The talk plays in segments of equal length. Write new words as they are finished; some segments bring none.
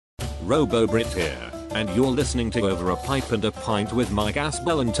RoboBrit here, and you're listening to Over a Pipe and a Pint with Mike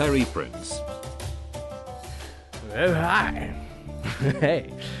Aspel and Terry Prince. Oh, hi.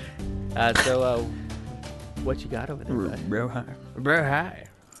 Hey. What you got over there, bud? Bro, hi. Bro, hi.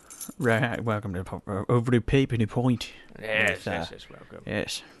 Right, welcome to Over the Pipe and a Pint. Yes, welcome.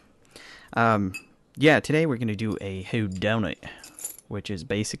 Yes. Yeah, today we're going to do a whodunit, which is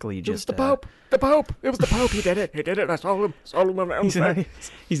basically just... It was the Pope. The Pope. It was the Pope. He did it. I saw him.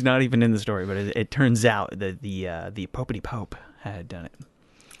 He's not even in the story, but it turns out that the Popety Pope had done it.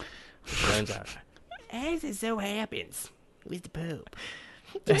 Turns out. As it so happens, it was the Pope.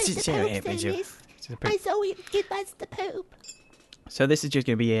 That's just so happens. I saw it was the Pope. So this is just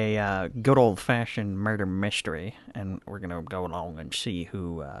going to be a good old-fashioned murder mystery, and we're going to go along and see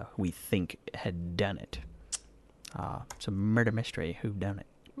who we think had done it. So murder mystery, who done it?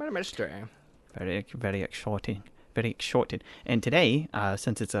 Murder mystery. Very, very exciting. Very exciting. And today,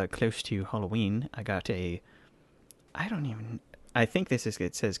 since it's close to Halloween, I got I think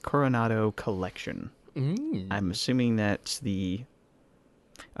it says Coronado Collection. I'm assuming that's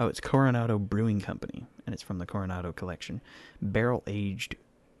it's Coronado Brewing Company, and it's from the Coronado Collection. Barrel-aged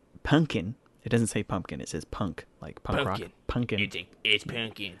pumpkin. It doesn't say pumpkin, it says punk, like punk rock. Pumpkin. It's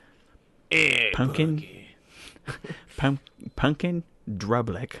pumpkin. Pumpkin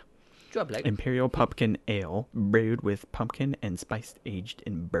Drublick. Imperial Pumpkin Ale, brewed with pumpkin and spiced, aged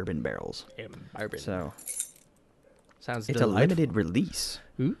in bourbon barrels. So, sounds it's delightful. a limited release.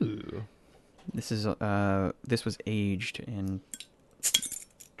 Ooh. This was aged in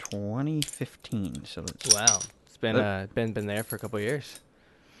 2015. So it's Wow. It's been there for a couple of years.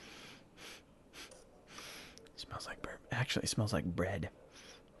 Smells like bourbon. Actually, it smells like bread.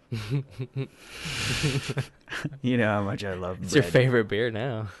 You know how much I love bread. It's your favorite beer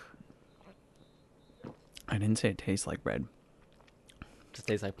now. I didn't say it tastes like bread. Just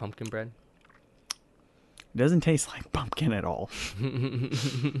tastes like pumpkin bread. It doesn't taste like pumpkin at all.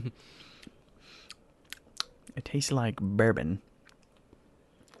 It tastes like bourbon.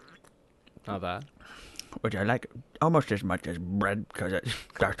 Not bad. Which I like almost as much as bread, because it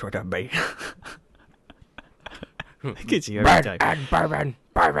starts with a B. It gets you every time. And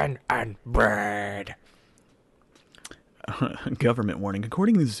bourbon and bread. Government warning.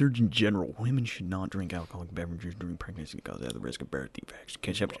 According to the Surgeon General, women should not drink alcoholic beverages during pregnancy because they have the risk of birth defects.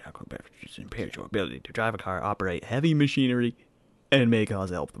 Consumption of alcoholic beverages impairs your ability to drive a car, operate heavy machinery, and may cause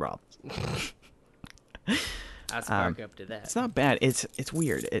health problems. I'll spark up to that. It's not bad. It's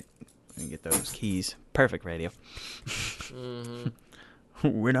weird. Let me get those keys. Perfect radio.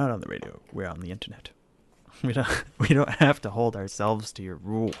 We're not on the radio. We're on the internet. We don't have to hold ourselves to your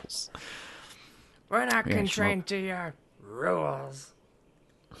rules. We're not constrained to your rules.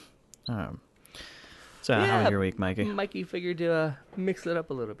 So how was your week, Mikey? Mikey figured to mix it up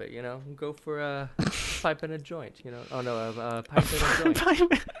a little bit, go for a pipe and a joint, Oh no, a pipe and a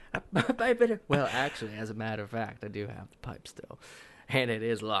joint. Pipe and a... Well, actually, as a matter of fact, I do have the pipe still, and it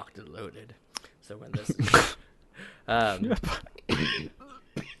is locked and loaded. So when this,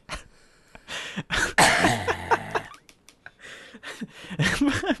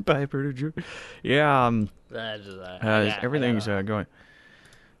 pipe and a joint. Yeah. Everything's going.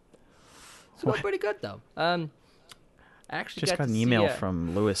 It's going pretty good though. Actually, just got an email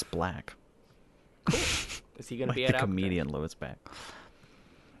from Lewis Black. Cool. Is he gonna be at the comedian Alcatraz? Lewis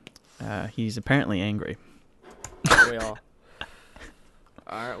Black? He's apparently angry. Aren't we all?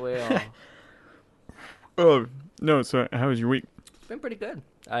 Aren't we all? Oh no! So how was your week? It's been pretty good.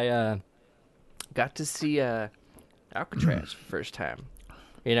 I got to see Alcatraz for the first time.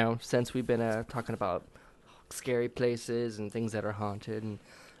 Since we've been talking about scary places and things that are haunted and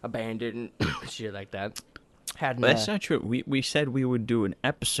abandoned and shit like that. That's not true. We said we would do an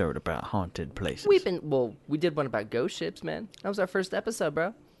episode about haunted places. We did one about ghost ships, man. That was our first episode,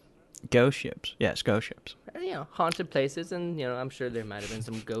 bro. Ghost ships. Yes, ghost ships. Haunted places, and I'm sure there might have been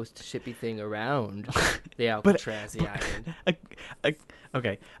some ghost shippy thing around the Alcatraz island.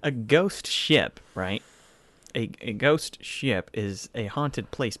 Okay, a ghost ship, right? A ghost ship is a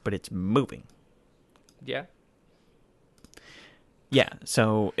haunted place, but it's moving. Yeah. Yeah,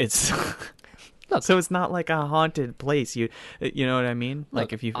 so it's so it's not like a haunted place. You know what I mean?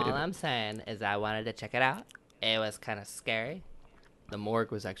 Look, all I'm saying is I wanted to check it out. It was kind of scary. The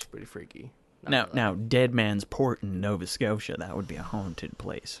morgue was actually pretty freaky. Now, Dead Man's Port in Nova Scotia, that would be a haunted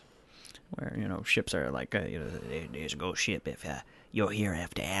place, where ships are like there's a ghost ship. If you're here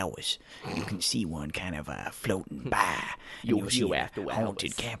after hours, you can see one kind of floating by. You'll see after a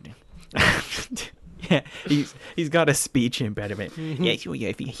haunted hours. captain. Yeah, he's got a speech impediment. Yeah, so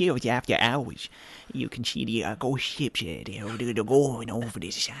if you're here after hours, you can see the ghost ships they're going over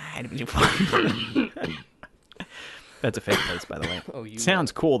this side of the That's a fake place, by the way. Oh, you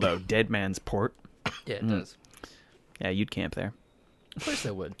Sounds cool though. Dead Man's Port. Yeah, it does. Yeah, you'd camp there. Of course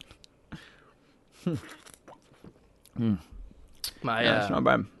I would. That's not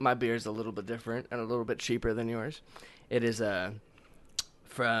bad. My beer is a little bit different and a little bit cheaper than yours. It is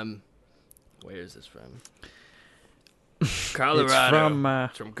from where is this from? Colorado.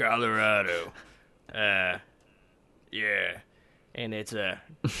 It's from Colorado. Yeah, and it's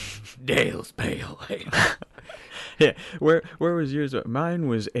Dale's Pale Ale. Yeah, where was yours? Mine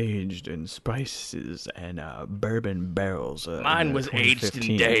was aged in spices and bourbon barrels. Mine was aged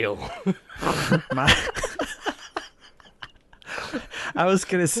in Dale. I was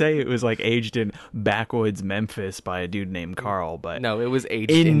gonna say it was like aged in backwoods Memphis by a dude named Carl, but No, it was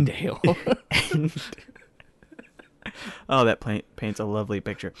aged in Dale. Oh, that paints a lovely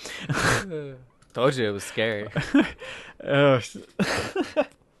picture. Told you it was scary. Oh,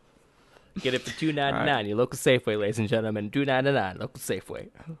 Get it for $2.99. Your local Safeway, ladies and gentlemen. $2.99. Local Safeway.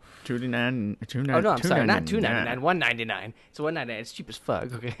 $2.99. Oh no, I'm sorry, not $2.99. $1.99. It's $1.99. It's cheap as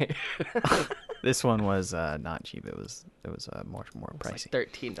fuck. Okay. This one was not cheap. It was more pricey.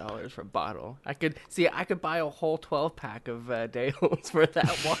 Like $13 for a bottle. I could buy a whole 12-pack of Dale's for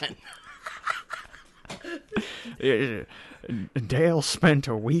that one. Dale spent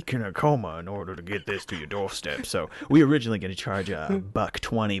a week in a coma in order to get this to your doorstep. So we were originally going to charge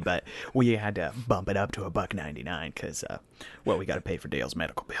 $1.20, but we had to bump it up to $1.99 because, we got to pay for Dale's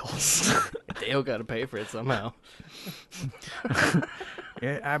medical bills. Dale got to pay for it somehow.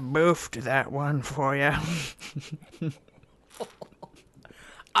 Yeah, I boofed that one for you.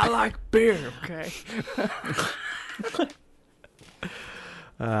 I like beer. Okay.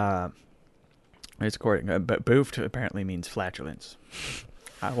 It's according, but boofed apparently means flatulence.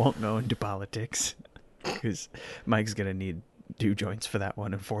 I won't go into politics because Mike's gonna need 2 joints for that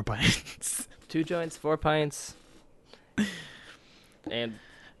one and 4 pints. 2 joints, 4 pints, and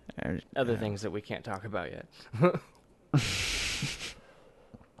other things that we can't talk about yet.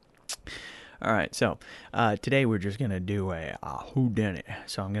 All right, so today we're just gonna do a whodunit.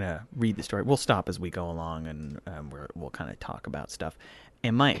 So I'm gonna read the story. We'll stop as we go along, and we'll kind of talk about stuff.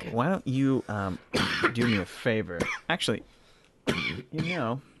 And Mike, why don't you do me a favor? Actually,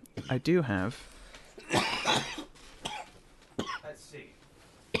 I do have. Let's see.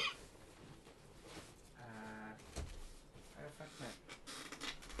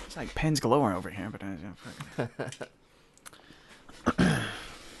 It's like pens galore over here, but I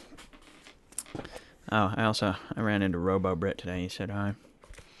ran into Robo Brit today. He said hi.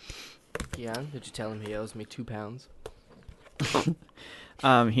 Yeah, did you tell him he owes me 2 pounds?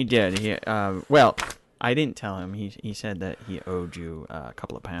 He did. Well, I didn't tell him. He said that he owed you a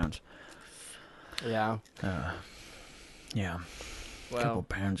couple of pounds. Yeah. Yeah. Well, a couple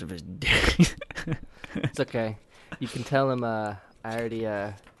pounds of his dick. It's okay. You can tell him I already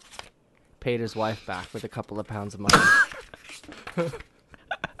paid his wife back with a couple of pounds of money.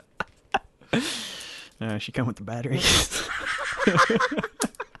 She come with the batteries.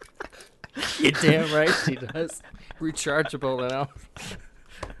 You're damn right she does. Rechargeable and all.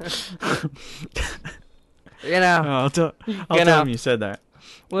 I'll tell him you said that.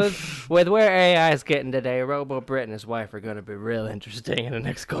 With where AI is getting today, Robo Brit and his wife are going to be real interesting in the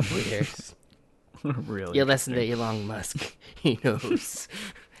next couple of years. Really? You listen to Elon Musk. He knows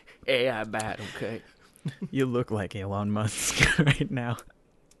AI bad, okay? You look like Elon Musk right now.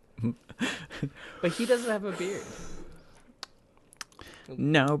 But he doesn't have a beard.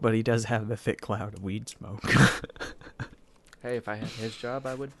 No, but he does have the thick cloud of weed smoke. Hey, if I had his job,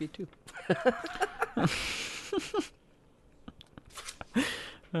 I would be too.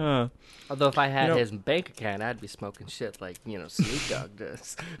 Although if I had his bank account, I'd be smoking shit like, Snoop Dogg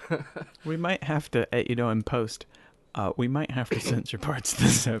does. We might have to, in post, we might have to censor parts of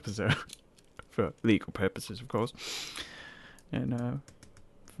this episode. For legal purposes, of course. And, for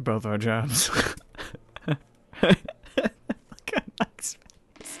both our jobs.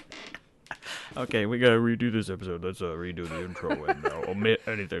 Okay, we gotta redo this episode. Let's redo the intro and omit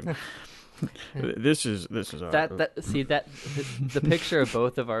anything. This is our the picture of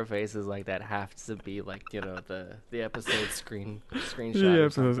both of our faces like that has to be like the episode screenshot.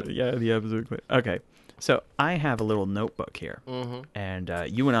 The episode clip. Okay, so I have a little notebook here, and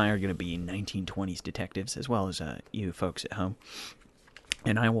you and I are gonna be 1920s detectives as well as you folks at home,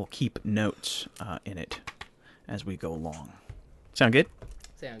 and I will keep notes in it as we go along. Sound good?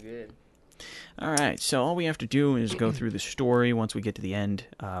 Sound good. All right, so all we have to do is go through the story. Once we get to the end,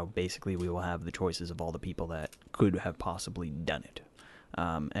 basically we will have the choices of all the people that could have possibly done it.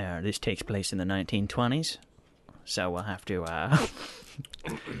 This takes place in the 1920s, so we'll have to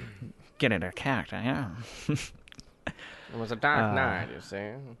get into character. Yeah. It was a dark night, you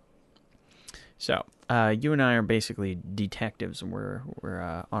see. So, you and I are basically detectives, and we're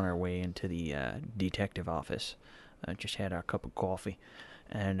on our way into the detective office. Just had our cup of coffee,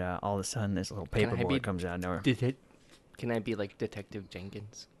 and all of a sudden this little paperboy comes out of nowhere. Can I be like Detective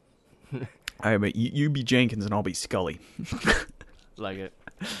Jenkins? All right, but you be Jenkins and I'll be Scully. Like it.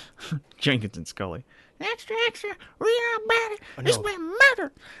 Jenkins and Scully. Extra, extra, we are murder. Oh, It's no. been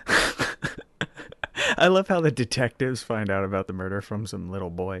murder. I love how the detectives find out about the murder from some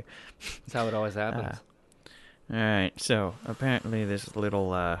little boy. That's how it always happens. All right, so apparently this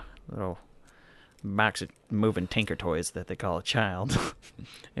little box of moving tinker toys that they call a child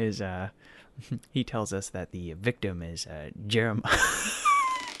is he tells us that the victim is Jeremiah.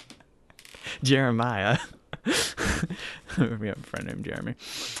 We have a friend named Jeremy.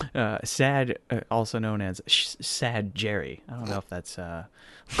 Sad, also known as Sad Jerry. I don't know if that's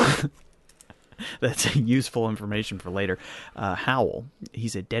that's useful information for later. Howell,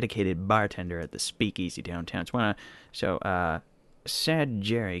 he's a dedicated bartender at the Speakeasy downtown. So Sad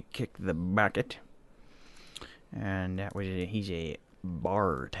Jerry kicked the bucket, and he's a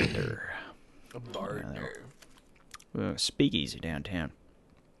bartender. A bartender. Speakeasy downtown.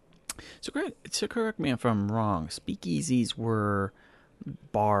 So correct me if I'm wrong. Speakeasies were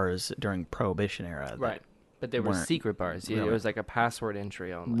bars during Prohibition era. Right. But they were weren't secret bars. Yeah, really. it was like a password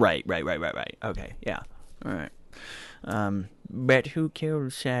entry only. Right. Okay, yeah. All right. But who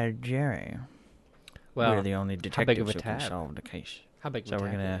killed Sad Jerry? Well, we're the only how big of detectives a who can tab? solve the case. How big So of a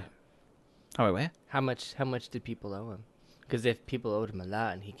we're tab gonna. was it? Oh wait, what? How much did people owe him? Because if people owed him a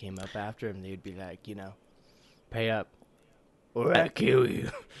lot and he came up after him, they'd be like, pay up, or I kill you.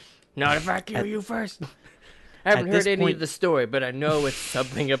 Not if I kill you first. I haven't heard any of the story, but I know it's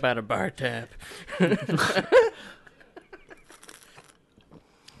something about a bar tab.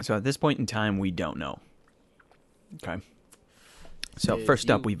 So at this point in time, we don't know. Okay. So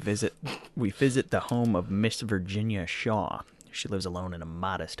first up, we visit the home of Miss Virginia Shaw. She lives alone in a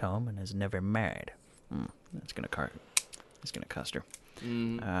modest home and is never married. That's gonna cost her.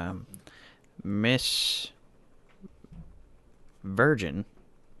 Miss Virgin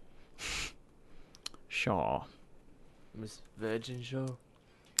Shaw. Miss Virgin Shaw?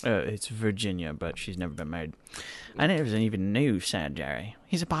 It's Virginia, but she's never been married. I never even knew Sad Jerry.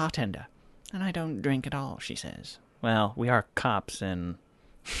 He's a bartender, and I don't drink at all, she says. Well, we are cops in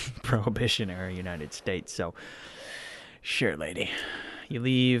Prohibition era United States, so sure, lady. You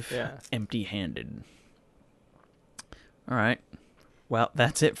leave empty-handed. All right. Well,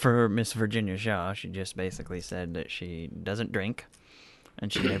 that's it for Miss Virginia Shaw. She just basically said that she doesn't drink,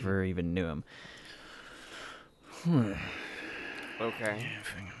 and she never even knew him. Okay.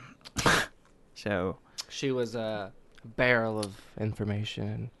 So she was a barrel of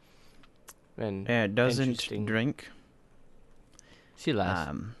information and doesn't interesting. drink. She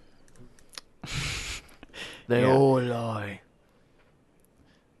lies. They all lie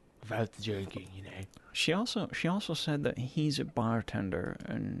about the drinking, She also said that he's a bartender,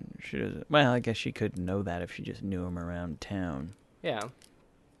 and she doesn't. Well, I guess she could know that if she just knew him around town. Yeah.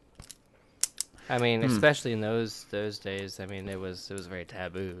 I mean, especially in those days. I mean, it was very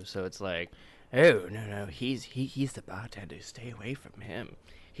taboo. So it's like, oh no, he's the bartender. Stay away from him.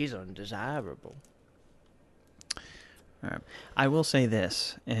 He's undesirable. All right. I will say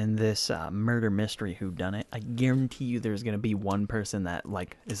this: in this murder mystery whodunit, I guarantee you, there's gonna be one person that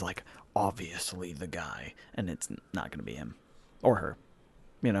is obviously the guy, and it's not gonna be him or her.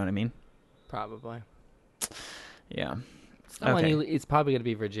 You know what I mean? Probably. Yeah. It's probably gonna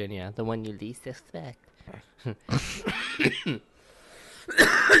be Virginia, the one you least expect. Are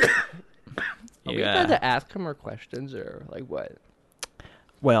we allowed to ask her more questions, or like what?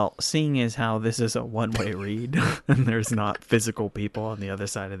 Well, seeing as how this is a one-way read, and there's not physical people on the other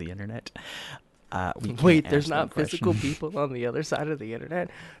side of the internet, Wait, there's not physical people on the other side of the internet?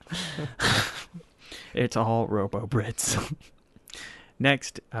 It's all Robo-Brits.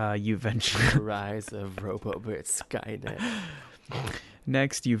 Next, you venture... Rise of Robo-Brit Skynet.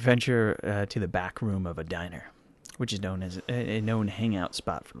 Next, you venture to the back room of a diner, which is known as a known hangout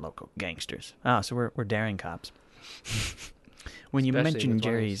spot for local gangsters. So we're daring cops. When you mention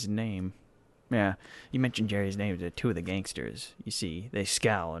Jerry's name, you mention Jerry's name to two of the gangsters. You see, they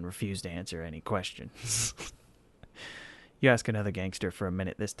scowl and refuse to answer any questions. You ask another gangster for a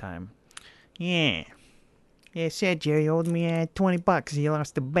minute this time. Yeah, said Jerry owed me $20. He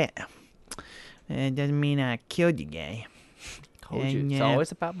lost the bet. It doesn't mean I killed you, guy. Told you. It's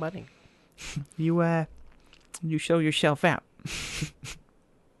always about money. You show yourself out.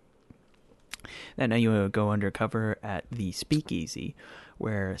 That night you go undercover at the Speakeasy,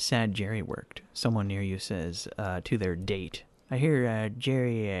 where Sad Jerry worked. Someone near you says to their date, "I hear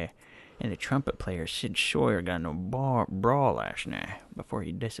Jerry and the trumpet player Sid Sawyer got in a brawl last night before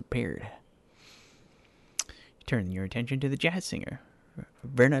he disappeared." You turn your attention to the jazz singer,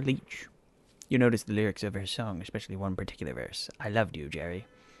 Verna Leach. You notice the lyrics of her song, especially one particular verse. "I loved you, Jerry.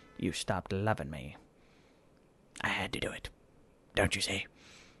 You stopped loving me. I had to do it. Don't you see?"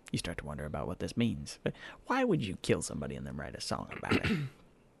 You start to wonder about what this means. But why would you kill somebody and then write a song about it?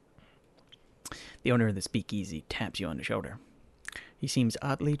 The owner of the Speakeasy taps you on the shoulder. He seems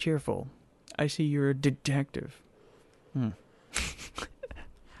oddly cheerful. "I see you're a detective."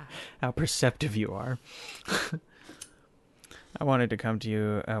 How perceptive you are. "I wanted to come to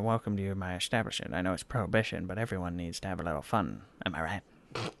you, welcome you to my establishment. I know it's prohibition, but everyone needs to have a little fun. Am I right?"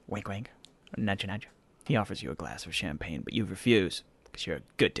 Wink, wink. Nudge, nudge. He offers you a glass of champagne, but you refuse, because you're a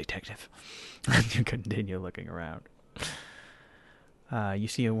good detective. You continue looking around. You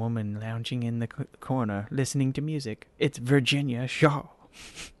see a woman lounging in the corner, listening to music. It's Virginia Shaw.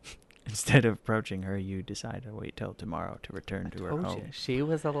 Instead of approaching her, you decide to wait till tomorrow to return to her home. She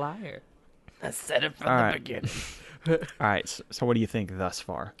was a liar. I said it from the beginning. All right, so what do you think thus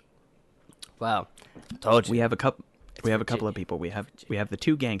far? Well, told you. We have a couple. We have a couple of people. We have the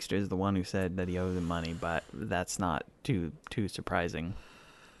two gangsters. The one who said that he owed them money, but that's not too surprising.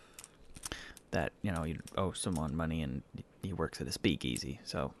 That you owe someone money and he works at a speakeasy,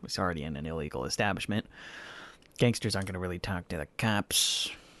 so it's already in an illegal establishment. Gangsters aren't going to really talk to the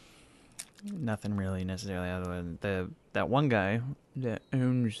cops. Nothing really necessarily other than that one guy that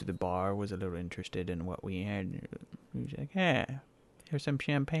owns the bar was a little interested in what we had. He was like, "Hey, here's some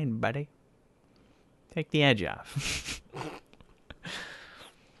champagne, buddy. Take the edge off."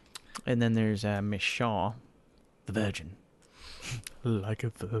 And then there's Miss Shaw, the virgin. Like a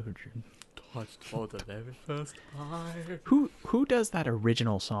virgin. Touched for the very first time. Who does that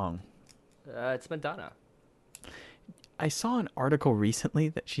original song? It's Madonna. I saw an article recently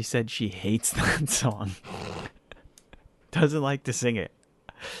that she said she hates that song. Doesn't like to sing it.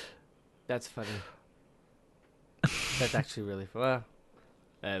 That's funny. That's actually really fun.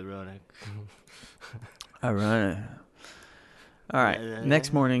 Ironic. Ironic. All right.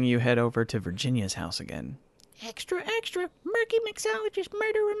 Next morning, you head over to Virginia's house again. Extra, extra. Murky mixologist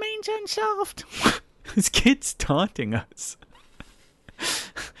murder remains unsolved. This kid's taunting us.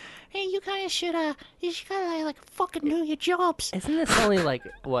 Hey, you guys should like fucking do your jobs. Isn't this only like,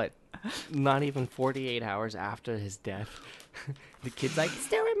 what, not even 48 hours after his death? The kid's like,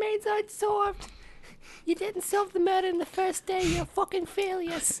 "Still remains unsolved. You didn't solve the murder in the first day. You're fucking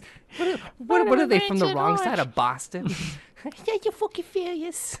failures." What are they, from the wrong side of Boston? Yeah, you're fucking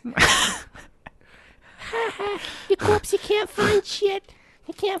failures. Your corpse, you can't find shit.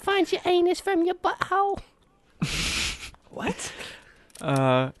 You can't find your anus from your butthole. What?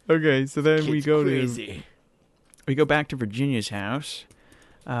 Okay, so then we go crazy. We go back to Virginia's house,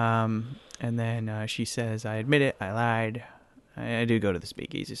 and then she says, "I admit it, I lied. I do go to the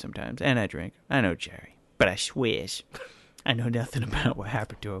speakeasy sometimes, and I drink. I know Jerry, but I swears, I know nothing about what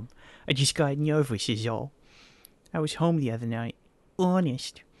happened to him. I just got nervous is all. I was home the other night.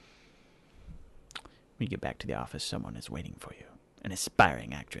 Honest." When you get back to the office, someone is waiting for you. An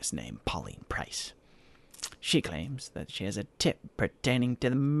aspiring actress named Pauline Price. She claims that she has a tip pertaining to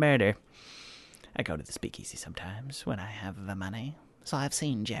the murder. "I go to the speakeasy sometimes when I have the money, So I've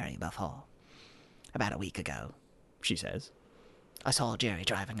seen Jerry before. About a week ago, she says. I saw Jerry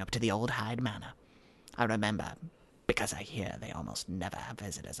driving up to the old Hyde Manor. I remember, because I hear they almost never have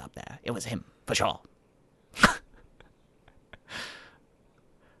visitors up there. It was him, for sure.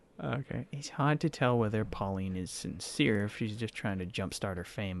 Okay. It's hard to tell whether Pauline is sincere or if she's just trying to jumpstart her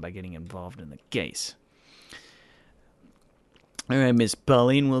fame by getting involved in the case. All right, Miss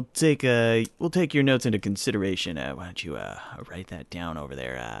Pauline, we'll take your notes into consideration. Why don't you write that down over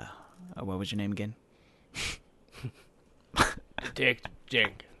there? What was your name again? Dick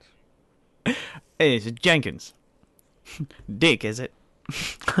Jenkins. Hey, it's Jenkins. Dick, is it?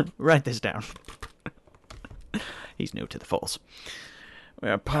 Write this down. He's new to the force.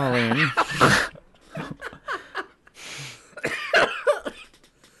 Pauline.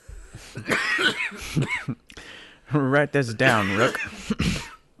 Write this down, Rook.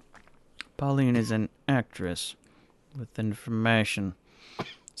 Pauline is an actress with information.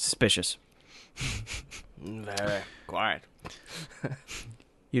 Suspicious. Very quiet.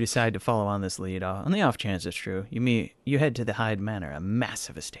 You decide to follow on this lead. On the off chance it's true, you head to the Hyde Manor, a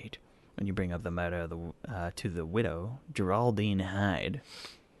massive estate when you bring up the murder of to the widow, Geraldine Hyde.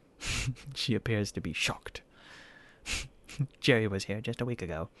 She appears to be shocked. Jerry was here just a week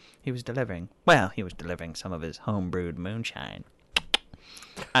ago. He was delivering some of his home-brewed moonshine.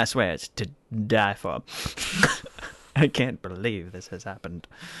 I swear it's to die for. I can't believe this has happened.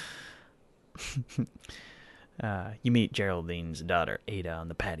 You meet Geraldine's daughter, Ada, on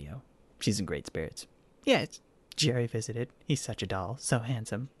the patio. She's in great spirits. Yes, Jerry visited. He's such a doll, so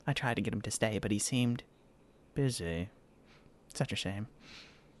handsome. I tried to get him to stay, but he seemed busy. Such a shame.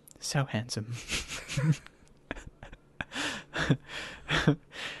 So handsome.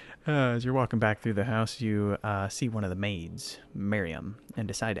 As you're walking back through the house, you see one of the maids, Miriam, and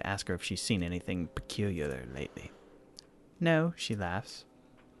decide to ask her if she's seen anything peculiar lately. No, she laughs,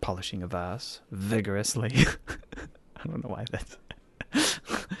 polishing a vase vigorously. I don't know why that's...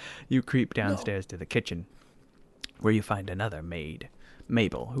 You creep downstairs to the kitchen, where you find another maid,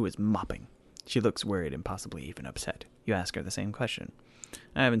 Mabel, who is mopping. She looks worried and possibly even upset. You ask her the same question.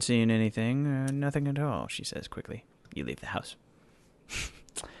 I haven't seen anything, nothing at all, she says quickly. You leave the house.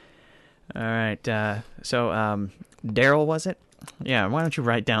 All right, so Daryl, was it? Yeah, why don't you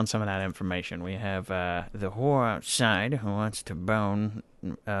write down some of that information? We have the whore outside who wants to bone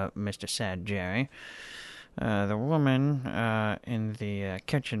Mr. Sad Jerry. The woman in the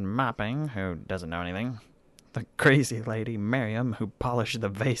kitchen mopping who doesn't know anything. The crazy lady, Miriam, who polished the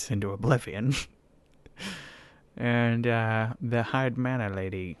vase into oblivion. And the Hyde Manor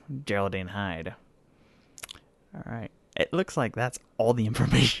lady, Geraldine Hyde. All right. It looks like that's all the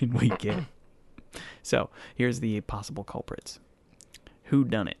information we get. So, here's the possible culprits. Who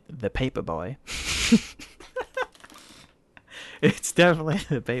done it? The Paperboy. It's definitely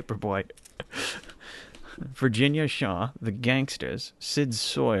the Paperboy. Virginia Shaw, the gangsters. Sid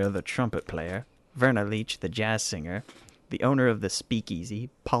Sawyer, the trumpet player. Verna Leach, the jazz singer. The owner of the speakeasy,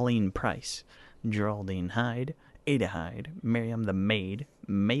 Pauline Price. Geraldine Hyde. Ada Hyde. Miriam the maid.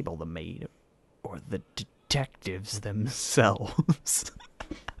 Mabel the maid. Or the detectives themselves.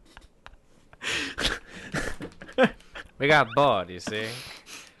 We got bored, you see.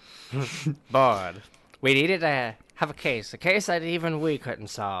 Bored. We needed to have a case that even we couldn't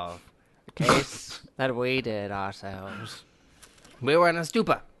solve. A case that we did ourselves. We were in a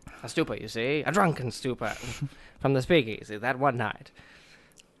stupor, you see, a drunken stupor from the speakeasy that one night.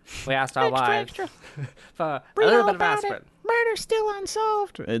 We asked our wives for a little bit of aspirin. Murder's still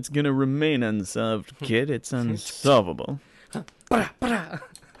unsolved. It's gonna remain unsolved, kid. It's unsolvable. The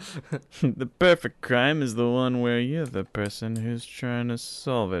perfect crime is the one where you're the person who's trying to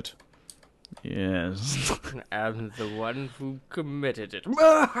solve it. Yes. I'm the one who committed it.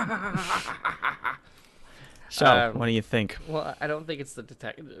 So, what do you think? Well, I don't think it's the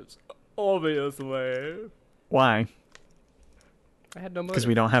detectives. Obviously. Why? I had no motive. Because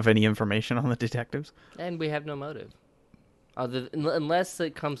we don't have any information on the detectives? And we have no motive. Unless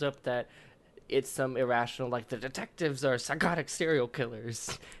it comes up that it's some irrational, like the detectives are psychotic serial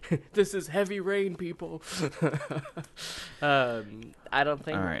killers. This is heavy rain, people. I don't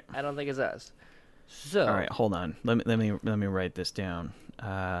think. All right. I don't think it's us. So. All right, hold on. Let me write this down.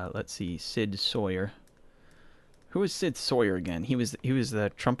 Let's see. Sid Sawyer. Who was Sid Sawyer again? He was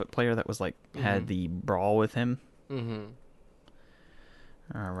the trumpet player that was had the brawl with him. Mm-hmm.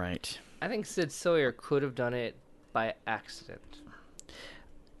 All right. I think Sid Sawyer could have done it by accident.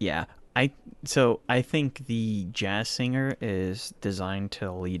 Yeah. I think the jazz singer is designed to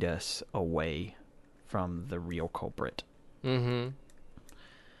lead us away from the real culprit. Mm-hmm.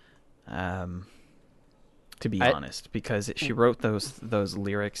 To be honest, because she wrote those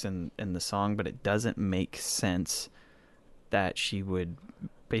lyrics in the song, but it doesn't make sense that she would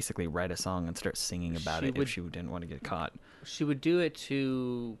basically write a song and start singing about it if she didn't want to get caught. She would do it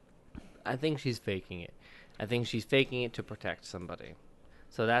to... I think she's faking it. I think she's faking it to protect somebody.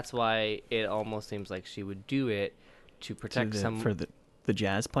 So that's why it almost seems like she would do it to protect for the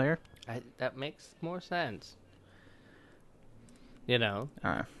jazz player. That makes more sense. You know,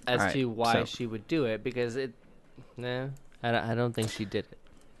 as to why she would do it, because I don't think she did it.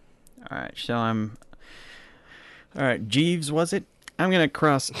 All right, so all right, Jeeves, was it? I'm gonna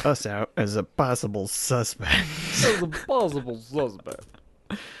cross us out as a possible suspect. As a possible suspect.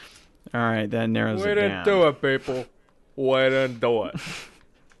 All right, that narrows it down. We didn't do it, people. We didn't do it.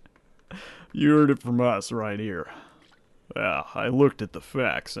 You heard it from us right here. Yeah, I looked at the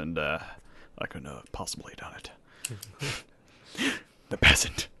facts, and I couldn't have possibly done it. The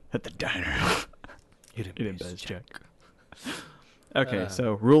peasant at the diner. You didn't pay his check. Okay,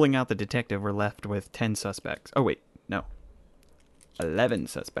 so ruling out the detective, we're left with 10 suspects. Oh, wait, no. 11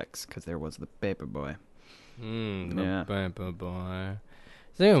 suspects, because there was the paper boy. The paper boy.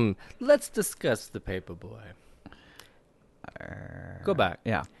 Zoom, let's discuss the paperboy. Go back.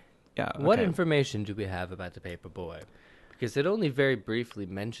 Yeah. What okay. information do we have about the paperboy? Because it only very briefly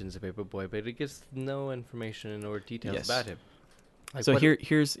mentions the paperboy, but it gives no information or details Yes. about him. Like, So what-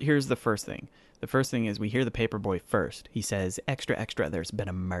 here's the first thing. The first thing is we hear the paperboy first. He says, "Extra, extra, there's been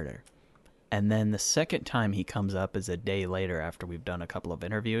a murder." And then the second time he comes up is a day later after we've done a couple of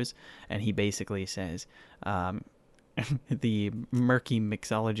interviews, and he basically says, the murky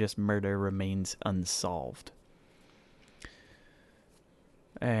mixologist murder remains unsolved.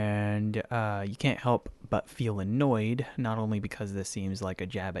 And you can't help but feel annoyed, not only because this seems like a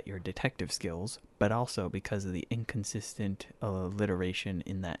jab at your detective skills, but also because of the inconsistent alliteration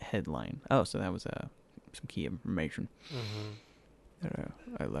in that headline. Oh, so that was some key information that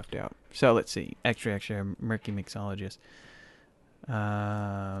I left out. So let's see. Extra, extra, murky mixologist.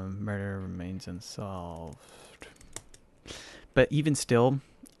 Murder remains unsolved. But even still,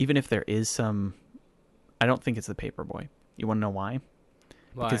 even if there is some, I don't think it's the paperboy. You want to know why?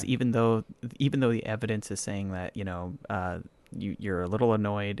 Why? Because even though the evidence is saying that you're a little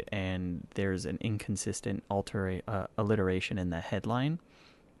annoyed and there's an inconsistent alliteration in the headline,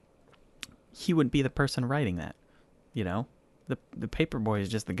 he wouldn't be the person writing that. You know, the paperboy is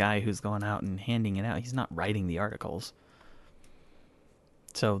just the guy who's going out and handing it out. He's not writing the articles.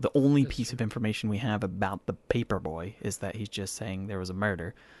 So the only piece of information we have about the paperboy is that he's just saying there was a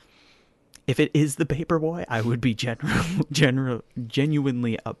murder. If it is the paperboy, I would be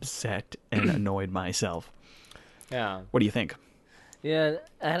genuinely upset and annoyed myself. Yeah. What do you think? Yeah,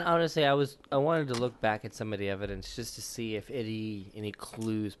 and honestly, I wanted to look back at some of the evidence just to see if any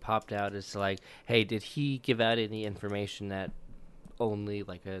clues popped out as to, like, hey, did he give out any information that only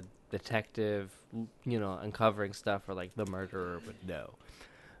like a detective, uncovering stuff or like the murderer would know.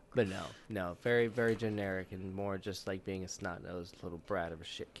 But no, very, very generic and more just like being a snot-nosed little brat of a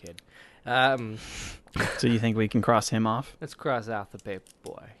shit kid. So you think we can cross him off? Let's cross out the paper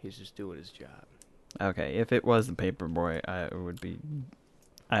boy. He's just doing his job. Okay, if it was the paperboy,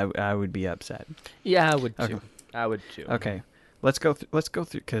 I would be upset. Yeah, I would too. Okay. I would too. Okay, let's go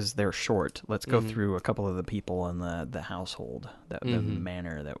through because they're short. Let's go through a couple of the people in the household, the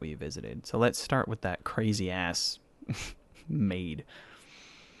manor that we visited. So let's start with that crazy ass maid.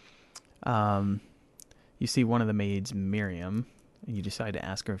 You see one of the maids, Miriam, and you decide to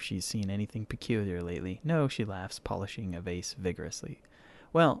ask her if she's seen anything peculiar lately. No, she laughs, polishing a vase vigorously.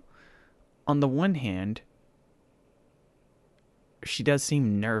 Well, on the one hand, she does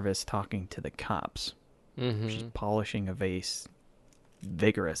seem nervous talking to the cops. She's polishing a vase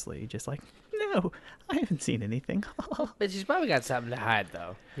vigorously, just like, no, I haven't seen anything. But she's probably got something to hide,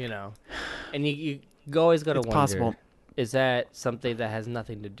 though, And you always got to wonder, possible. Is that something that has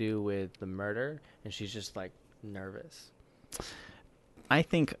nothing to do with the murder, and she's just, like, nervous? I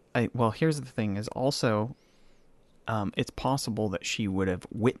think, well, here's the thing, is also, it's possible that she would have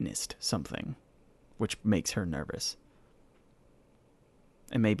witnessed something, which makes her nervous.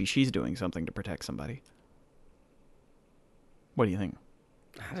 And maybe she's doing something to protect somebody. What do you think?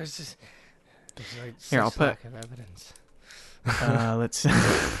 There's like Here, I'll such put- lack of evidence. Let's...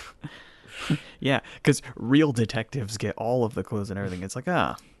 Yeah, because real detectives get all of the clues and everything. It's like,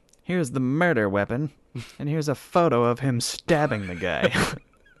 here's the murder weapon, and here's a photo of him stabbing the guy.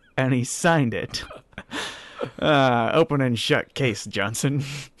 And he signed it. Open and shut case, Johnson.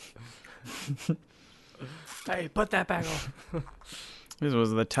 Hey, put that back on. This was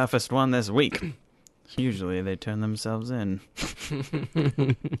the toughest one this week. Usually they turn themselves in.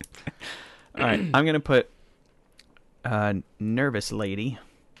 All right, I'm going to put nervous lady,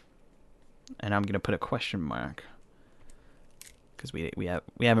 and I'm going to put a question mark because we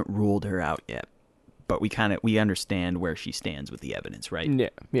haven't ruled her out yet, but we understand where she stands with the evidence,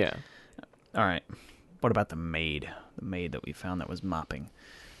 right? Yeah. All right. What about the maid? The maid that we found that was mopping.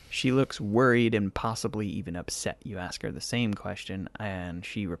 She looks worried and possibly even upset. You ask her the same question, and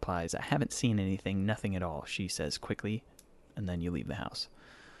she replies, I haven't seen anything, nothing at all, she says quickly, and then you leave the house.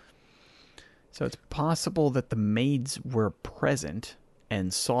 So it's possible that the maids were present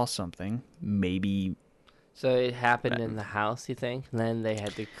and saw something, maybe... So it happened in the house, you think? And then they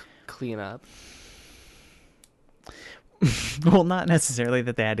had to clean up? Well, not necessarily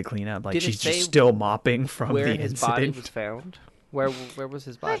that they had to clean up. Like, Did it she's say just still mopping from where the his incident. body was found? Where was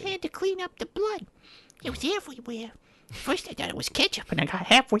his I body? had to clean up the blood. It was everywhere. First I thought it was ketchup, and I got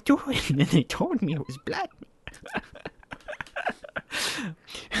halfway through it, and then they told me it was blood.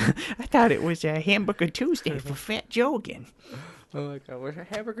 I thought it was a Hamburger Tuesday for Fat Joe again. Oh my god, where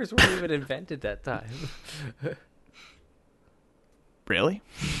hamburgers weren't even invented that time. Really?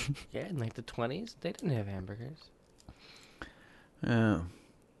 Yeah, in like the 20s, they didn't have hamburgers. Oh.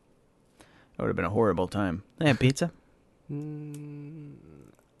 would have been a horrible time. They had pizza?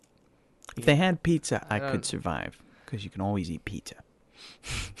 If they had pizza, I could survive. Because you can always eat pizza.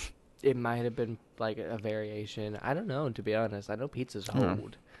 It might have been like a variation. I don't know, to be honest. I know pizza's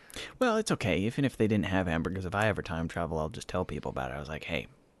old. Well, it's okay. Even if they didn't have hamburgers, if I ever time travel, I'll just tell people about it. I was like, hey,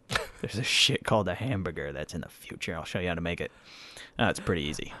 there's a shit called a hamburger that's in the future. I'll show you how to make it. It's pretty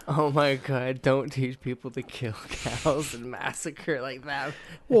easy. Oh my god, don't teach people to kill cows and massacre like that.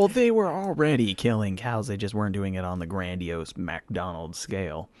 Well, they were already killing cows. They just weren't doing it on the grandiose McDonald's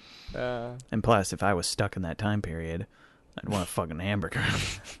scale. And plus, if I was stuck in that time period, I'd want a fucking hamburger.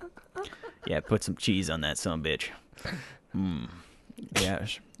 Yeah, put some cheese on that sumbitch.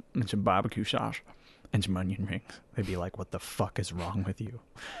 Yes, and some barbecue sauce and some onion rings. They'd be like, what the fuck is wrong with you?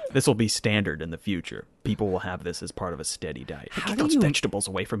 This will be standard in the future. People will have this as part of a steady diet. Get those vegetables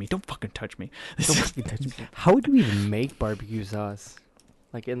away from me. Don't fucking touch me. Don't fucking touch me. How would you even make barbecue sauce?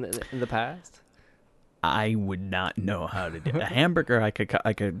 Like in the past? I would not know how to do a hamburger. I could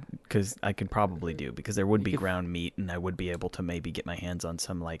probably do, because there would be ground meat, and I would be able to maybe get my hands on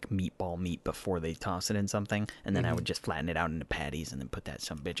some like meatball meat before they toss it in something, and then I would just flatten it out into patties and then put that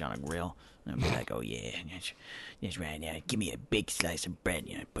some bitch on a grill. And I'd be like, oh yeah, that's right. Now give me a big slice of bread.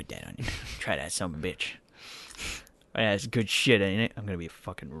 Put that on. Try that some bitch. Oh, yeah, it's good shit, ain't it? I'm gonna be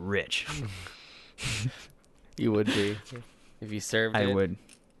fucking rich. You would be if you served it. I would.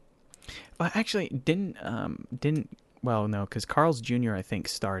 Well, actually, well, no, because Carl's Jr., I think,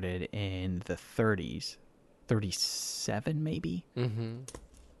 started in the 30s. 37, maybe? Mm-hmm.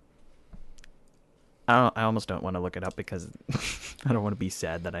 I almost don't want to look it up because I don't want to be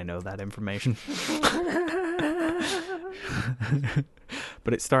sad that I know that information.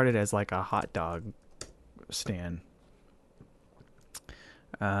 But it started as like a hot dog stand.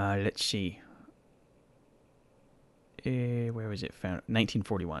 Let's see. Where was it found?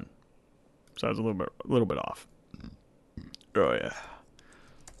 1941. So I was a little bit off.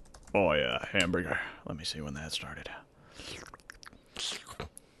 Oh yeah, hamburger. Let me see when that started.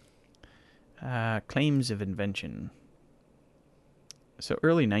 Claims of invention. So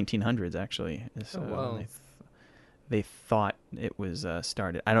early 1900s, actually. So wow. They thought it was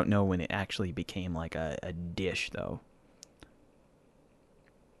started. I don't know when it actually became like a dish, though.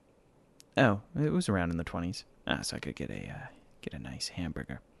 Oh, it was around in the 20s. So I could get a nice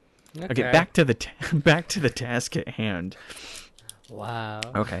hamburger. Okay, back to the task at hand. Wow.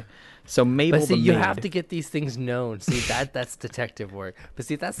 Okay, so Mabel but see, the you maid. have to get these things known. See, that's detective work. But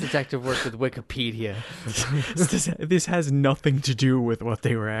see, that's detective work with Wikipedia. This has nothing to do with what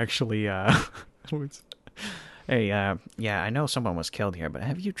they were actually. Hey, yeah, I know someone was killed here, but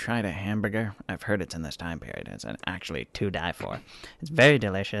have you tried a hamburger? I've heard it's in this time period. It's actually to die for. It's very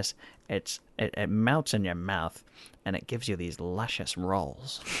delicious. It melts in your mouth, and it gives you these luscious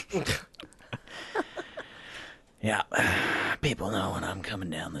rolls. Yeah, people know when I'm coming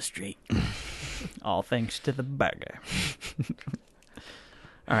down the street. All thanks to the burger.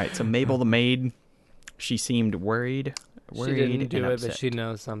 All right, so Mabel the maid, she seemed worried She didn't do and it, but upset. she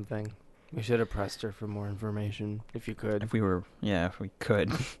knows something. We should have pressed her for more information, if you could. If we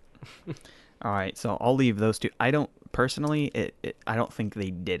could. All right, so I'll leave those two. I don't personally. I don't think they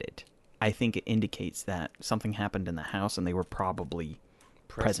did it. I think it indicates that something happened in the house, and they were probably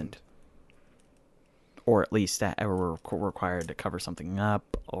present. Or at least that were required to cover something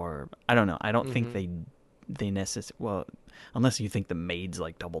up, or I don't know. I don't think they necessarily. Well, unless you think the maids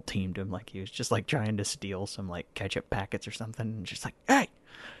like double teamed him, like he was just like trying to steal some like ketchup packets or something, and just like, hey,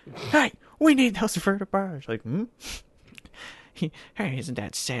 we need those vertebrae. Like, hey, isn't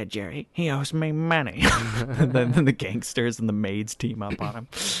that sad, Jerry? He owes me money. And then the gangsters and the maids team up on him.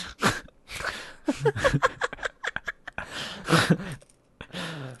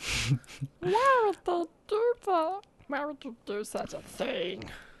 Why would they do that? Why would you do such a thing?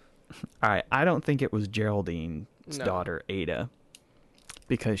 All right, I don't think it was Geraldine's daughter, Ada,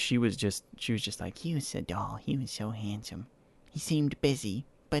 because she was just like, he was a doll. He was so handsome. He seemed busy,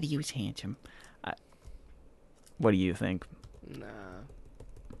 but he was handsome. What do you think? Nah,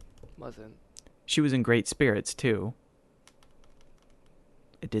 wasn't. She was in great spirits, too.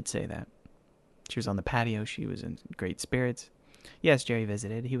 It did say that. She was on the patio. She was in great spirits. Yes, Jerry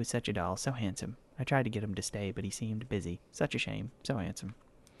visited. He was such a doll, so handsome. I tried to get him to stay, but he seemed busy. Such a shame. So handsome.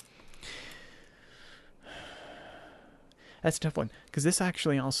 That's a tough one, because this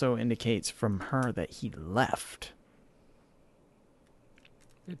actually also indicates from her that he left.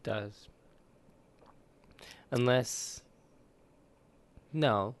 It does. Unless...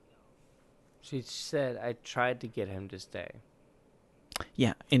 No. She said, I tried to get him to stay.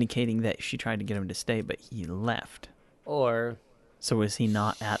 Yeah, indicating that she tried to get him to stay, but he left. Or So was he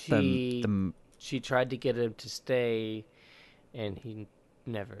not at the She tried to get him to stay, and he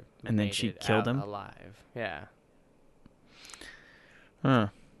never. And then made she it killed out him? alive. Yeah. Huh.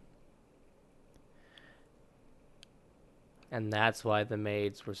 And that's why the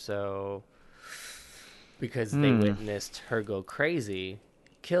maids were so, because they witnessed her go crazy,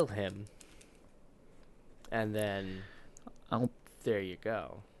 kill him, and then there you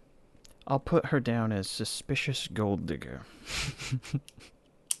go. I'll put her down as suspicious gold digger.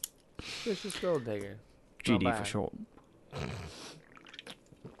 Suspicious gold digger. GD for short.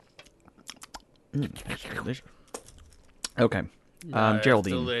 That's delicious. Okay.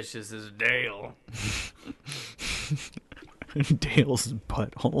 Geraldine. Delicious as Dale. Dale's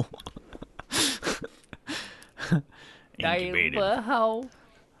butthole. Incubated Dale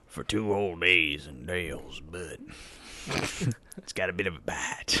for 2 whole days in Dale's butt. It's got a bit of a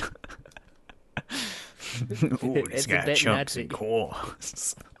bite. Ooh, it's got chunks and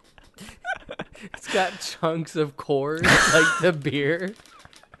cores. It's got chunks of cores, like the beer.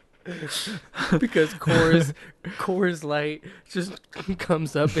 Because Coors Light just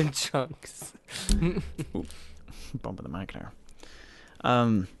comes up in chunks. Ooh, bumping the mic there.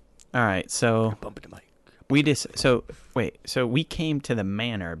 All right, so Bumping the mic. So we came to the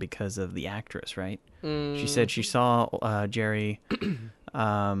manor because of the actress, right? She said she saw Jerry.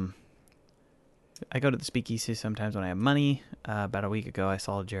 I go to the speakeasy sometimes when I have money. About a week ago, I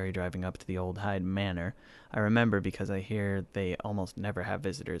saw Jerry driving up to the old Hyde Manor. I remember because I hear they almost never have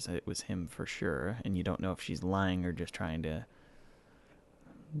visitors. It was him for sure, and you don't know if she's lying or just trying to...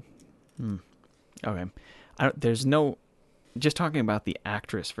 Okay. There's no... Just talking about the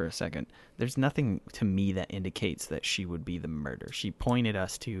actress for a second, there's nothing to me that indicates that she would be the murderer. She pointed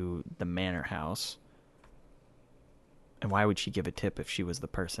us to the manor house. And why would she give a tip if she was the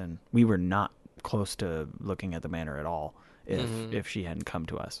person? We were not close to looking at the manor at all if she hadn't come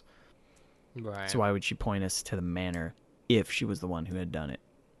to us. Right. So why would she point us to the manor if she was the one who had done it?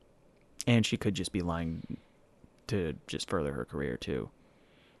 And she could just be lying to just further her career too.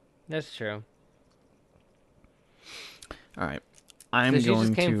 That's true. All right. So she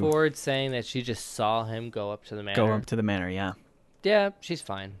just came forward saying that she just saw him go up to the manor. Go up to the manor, yeah. Yeah, she's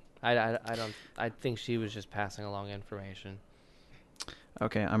fine. I think she was just passing along information.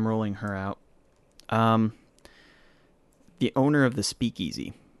 Okay, I'm ruling her out. The owner of the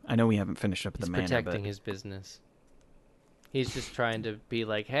speakeasy. I know we haven't finished up the manor, but... He's protecting his business. He's just trying to be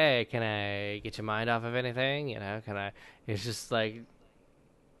like, hey, can I get your mind off of anything? You know, can I... It's just like...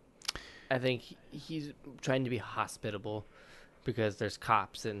 I think he's trying to be hospitable because there's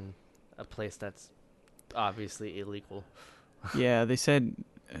cops in a place that's obviously illegal. Yeah, they said...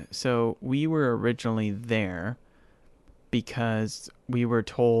 So we were originally there because we were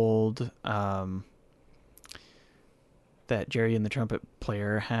told that Jerry and the trumpet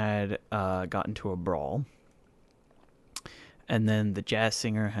player had gotten into a brawl. And then the jazz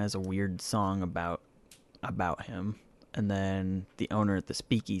singer has a weird song about him. And then the owner at the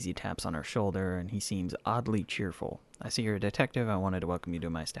speakeasy taps on her shoulder, and he seems oddly cheerful. I see you're a detective. I wanted to welcome you to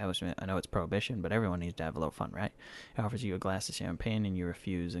my establishment. I know it's prohibition, but everyone needs to have a little fun, right? He offers you a glass of champagne, and you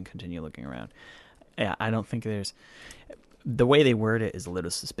refuse and continue looking around. Yeah, I don't think there's... The way they word it is a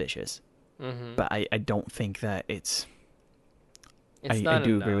little suspicious. Mm-hmm. But I don't think that it's... It's I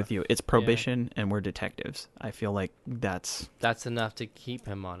do agree with you. It's prohibition, and we're detectives. I feel like that's enough to keep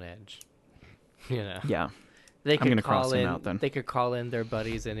him on edge. You know. Yeah. They I'm gonna could call cross him out then. They could call in their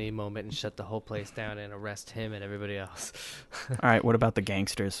buddies any moment and shut the whole place down and arrest him and everybody else. All right. What about the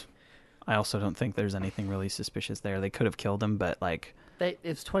gangsters? I also don't think there's anything really suspicious there. They could have killed him, but like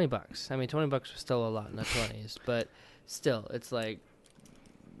it's $20. I mean, $20 was still a lot in the 20s, but still, it's like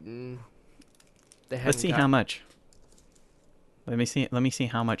let's see how much. Let me see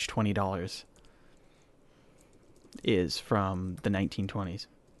how much $20 is from the 1920s.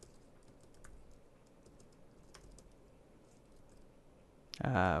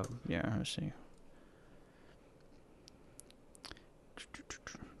 Yeah, let's see.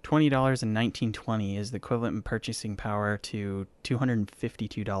 $20 in 1920 is the equivalent in purchasing power to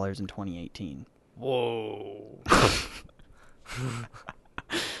 $252 in 2018. Whoa.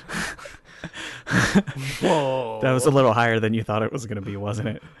 Whoa. That was a little higher than you thought it was going to be, wasn't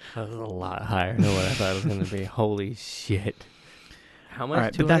it? That was a lot higher than what I thought it was going to be. Holy shit. How much?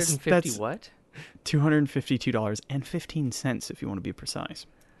 Right, 250 that's what? $252.15 if you want to be precise.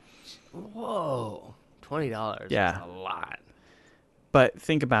 Whoa. $20. Yeah. That's a lot. But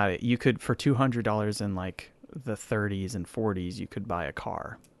think about it. You could, for $200 in like the 30s and 40s, you could buy a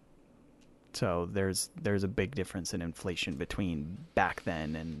car. So there's a big difference in inflation between back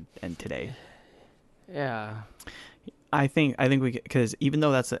then and today. Yeah. I think we, because even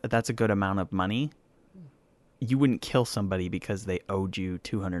though that's a good amount of money, you wouldn't kill somebody because they owed you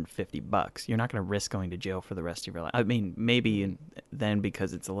 $250. You're not going to risk going to jail for the rest of your life. I mean, maybe then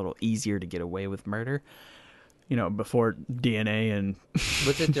because it's a little easier to get away with murder, before DNA and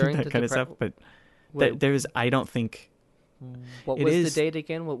Was it during that the kind of stuff. But Wait. there's, I don't think. What it was is- the date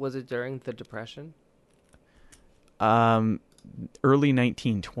again? What was it during the Depression? Early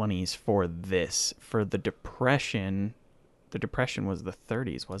 1920s for this. For the Depression was the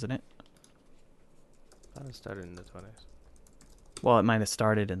 30s, wasn't it? I thought it started in the 20s. Well, it might have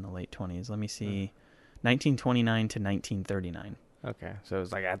started in the late 20s. Let me see. 1929 to 1939. Okay, so it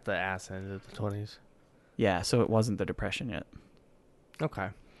was like at the ass end of the 20s. Yeah, so it wasn't the Depression yet. Okay,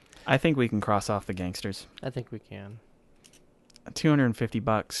 I think we can cross off the gangsters. I think we can.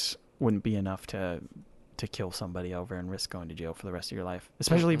 $250 wouldn't be enough to kill somebody over and risk going to jail for the rest of your life.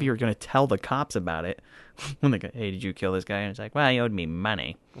 Especially if you're going to tell the cops about it. When they go, hey, did you kill this guy? And it's like, well, he owed me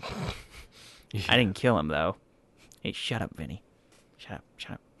money. Yeah. I didn't kill him, though. Hey, shut up, Vinny. Shut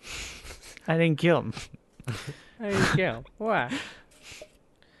up. I didn't kill him. There you go. Why?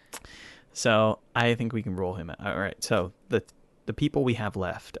 So I think we can roll him out. All right. So the people we have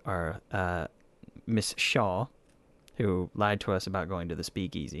left are Miss Shaw, who lied to us about going to the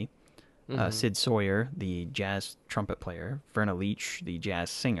speakeasy. Sid Sawyer, the jazz trumpet player. Verna Leach, the jazz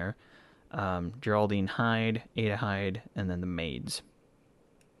singer. Geraldine Hyde, Ada Hyde, and then the maids.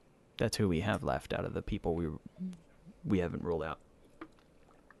 That's who we have left out of the people we haven't ruled out.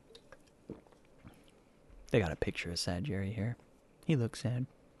 They got a picture of Sad Jerry here. He looks sad.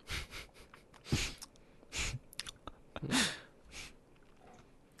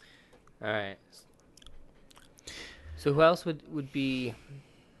 All right. So who else would be?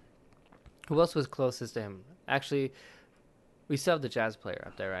 Who else was closest to him? Actually, we still have the jazz player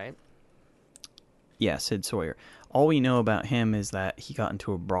up there, right? Yeah, Sid Sawyer. All we know about him is that he got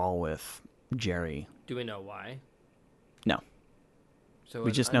into a brawl with Jerry. Do we know why? No. So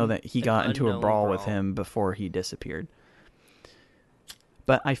We just know that he got into a brawl with him before he disappeared.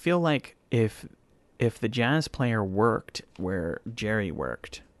 But I feel like if the jazz player worked where Jerry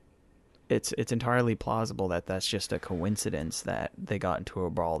worked, it's entirely plausible that that's just a coincidence that they got into a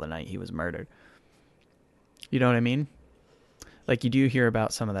brawl the night he was murdered. You know what I mean? Like, you do hear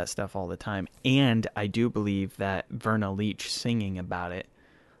about some of that stuff all the time. And I do believe that Verna Leach singing about it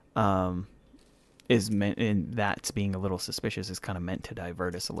is meant, and that's being a little suspicious, is kind of meant to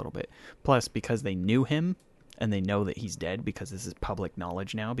divert us a little bit. Plus, because they knew him and they know that he's dead, because this is public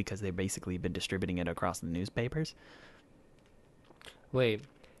knowledge now, because they've basically been distributing it across the newspapers. Wait,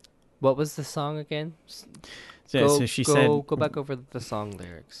 what was the song again? So she said, go back over the song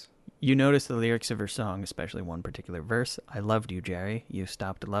lyrics. you notice the lyrics of her song, especially one particular verse. I loved you, Jerry. You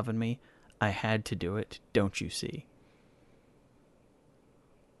stopped loving me. I had to do it. Don't you see?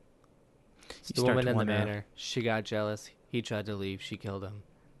 It's the woman in the manor. She got jealous. He tried to leave. She killed him.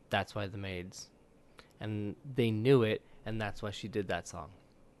 That's why the maids. And they knew it, and that's why she did that song.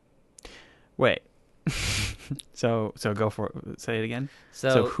 Wait. So go for it. Say it again.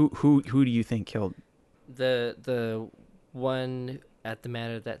 So who do you think killed? the one at the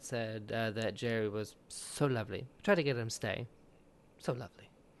manor that said that Jerry was so lovely. Try to get him to stay. So lovely.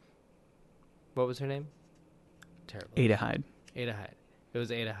 What was her name? Terrible. Ada Hyde. Ada Hyde. It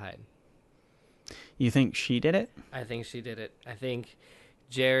was Ada Hyde. You think she did it? I think she did it. I think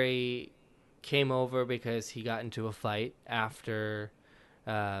Jerry came over because he got into a fight after,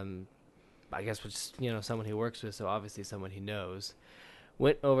 I guess, with someone he works with, so obviously someone he knows.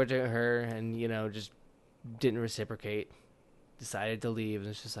 Went over to her and, just didn't reciprocate. Decided to leave, and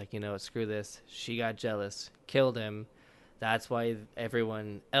it's just like, screw this. She got jealous, killed him. That's why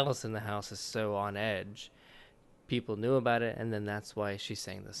everyone else in the house is so on edge. People knew about it, and then that's why she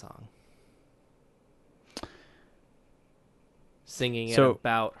sang the song. Singing it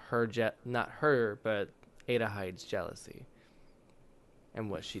about her, not her, but Ada Hyde's jealousy and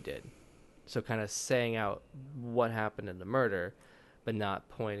what she did. So kind of saying out what happened in the murder, but not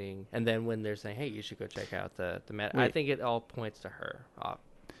pointing. And then when they're saying, hey, you should go check out the man, I think it all points to her.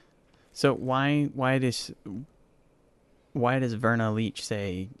 So why does Verna Leach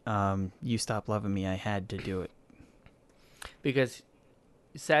say, you stopped loving me, I had to do it? Because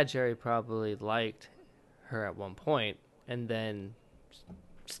Sad Jerry probably liked her at one point and then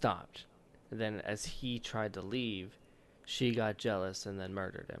stopped. And then as he tried to leave, she got jealous and then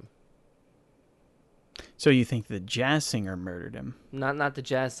murdered him. So you think the jazz singer murdered him? Not the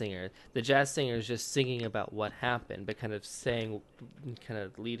jazz singer. The jazz singer is just singing about what happened, but kind of saying, kind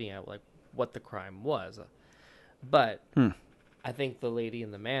of leading out like what the crime was. But I think the lady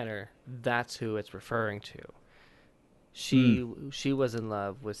in the manor, that's who it's referring to. she was in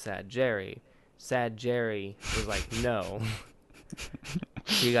love with Sad Jerry. Sad Jerry was like, no.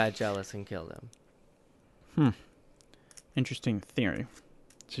 She got jealous and killed him. Interesting theory.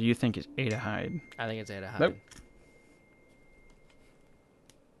 So you think it's Ada Hyde? I think it's Ada Hyde. Nope.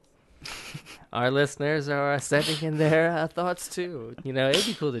 Our listeners are sending in their thoughts too. You know, it'd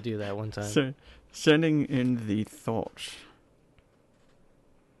be cool to do that one time. So, sending in the thoughts.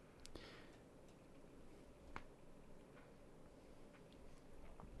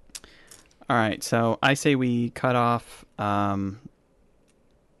 All right, so I say we cut off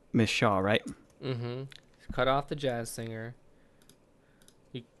Miss Shaw, right? Mm-hmm. Cut off the jazz singer.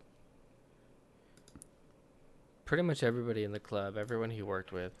 Pretty much everybody in the club, everyone he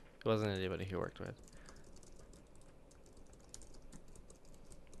worked with. It wasn't anybody he worked with.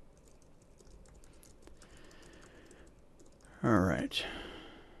 All right.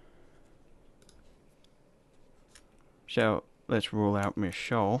 So let's rule out Miss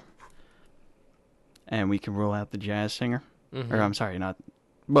Shaw. And we can rule out the jazz singer. Mm-hmm. Or I'm sorry, not...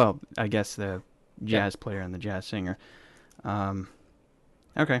 Well, I guess the jazz player and the jazz singer.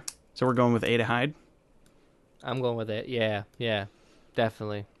 Okay. So we're going with Ada Hyde? I'm going with it. Yeah,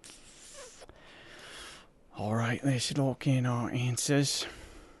 definitely. All right, let's lock in our answers.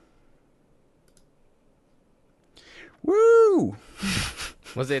 Woo!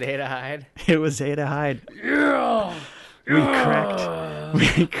 Was it Ada Hyde? It was Ada Hyde. Yeah!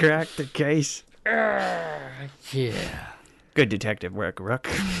 We cracked the case. Yeah. Good detective work, Rook.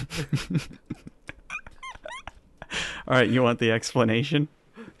 All right, you want the explanation?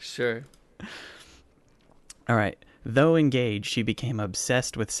 Sure. All right. Though engaged, she became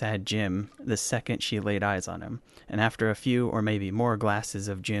obsessed with Sad Jim the second she laid eyes on him, and after a few or maybe more glasses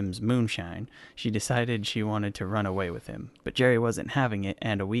of Jim's moonshine, she decided she wanted to run away with him. But Jerry wasn't having it,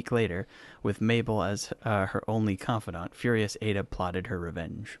 and a week later, with Mabel as her only confidant, furious Ada plotted her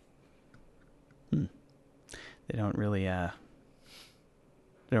revenge. They don't really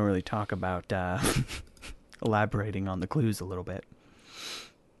talk about elaborating on the clues a little bit.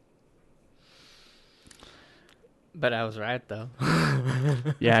 But I was right, though.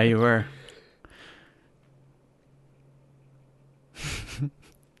 Yeah, you were.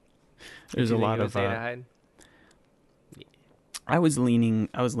 There's a lot of. Ada Hyde? I was leaning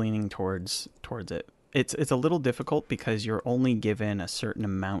towards it. It's a little difficult because you're only given a certain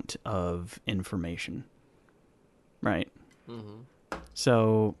amount of information, right? Mm-hmm.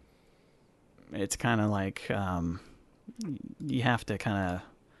 So it's kind of like you have to kind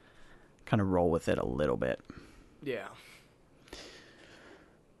of roll with it a little bit. Yeah.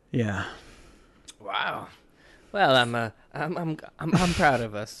 Yeah. Wow. Well, I'm proud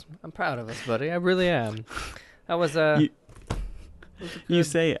of us. I'm proud of us, buddy. I really am. That was You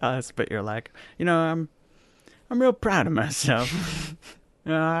say us, but you're like, I'm real proud of myself.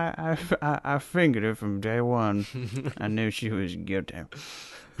 I fingered her from day one. I knew she was guilty.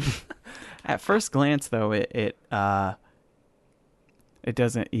 At first glance, though, it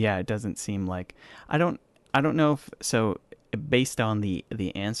doesn't seem like I don't know if so. Based on the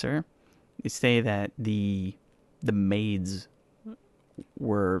answer, you say that the maids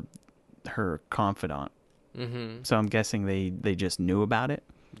were her confidant. Mm-hmm. So I'm guessing they just knew about it.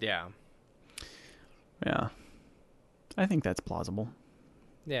 Yeah. Yeah. I think that's plausible.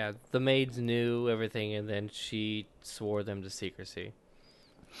 Yeah, the maids knew everything, and then she swore them to secrecy.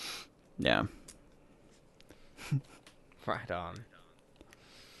 Yeah. Right on.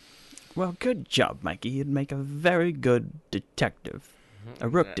 Well, good job, Mikey. You'd make a very good detective. A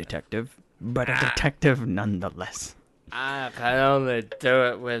rook detective, but a detective nonetheless. I can only do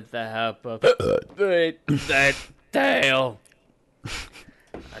it with the help of that tail.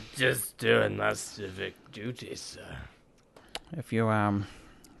 I'm just doing my civic duty, sir. If you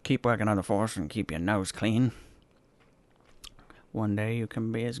keep working on the force and keep your nose clean, one day you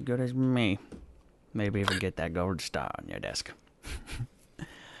can be as good as me. Maybe even get that gold star on your desk.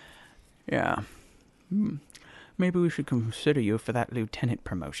 Yeah. Maybe we should consider you for that lieutenant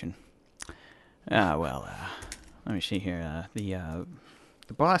promotion. Well, let me see here. The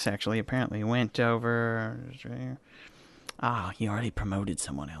boss actually apparently went over. He already promoted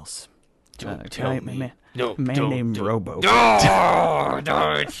someone else. Don't tell me. A man named Robo. Oh,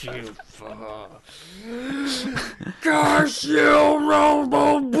 don't you Gosh, you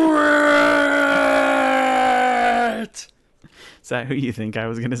Robo Brit! Is that who you think I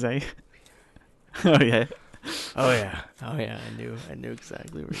was gonna say? Oh yeah. Oh yeah. I knew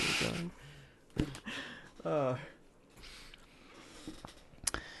exactly where you were going.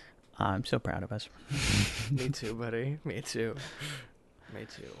 I'm so proud of us. Me too, buddy. Me too.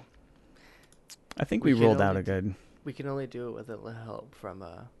 I think we rolled out a good We can only do it with a little help from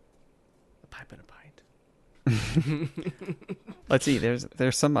a pipe and a pint. Let's see.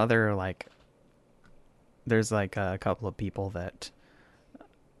 There's some other like. There's like a couple of people that.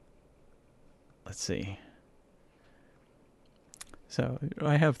 Let's see. So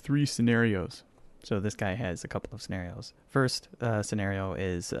I have 3 scenarios. So this guy has a couple of scenarios. First scenario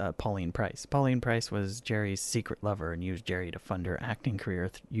is Pauline Price. Pauline Price was Jerry's secret lover and used Jerry to fund her acting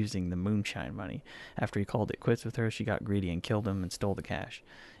career using the moonshine money. After he called it quits with her, she got greedy and killed him and stole the cash.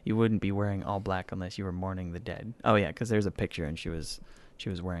 You wouldn't be wearing all black unless you were mourning the dead. Oh yeah, because there's a picture and she was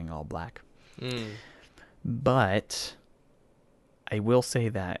wearing all black. But I will say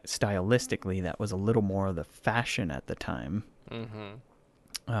that stylistically, that was a little more of the fashion at the time.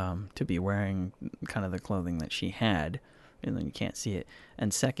 To be wearing kind of the clothing that she had, and then you can't see it.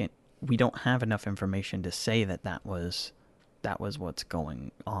 And second, we don't have enough information to say that was what's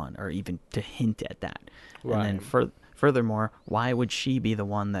going on, or even to hint at that. Right. And then furthermore, why would she be the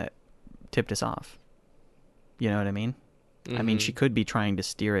one that tipped us off? You know what I mean? I mean, she could be trying to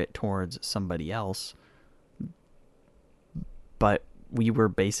steer it towards somebody else, but we were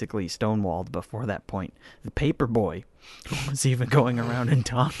basically stonewalled before that point. The paper boy was even going around and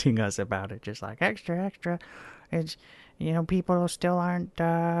taunting us about it, just like, extra. It's, people still aren't,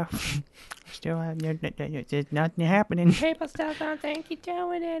 it's nothing happening. People still don't think you're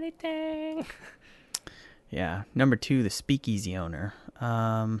doing anything. Yeah. Number 2, the speakeasy owner.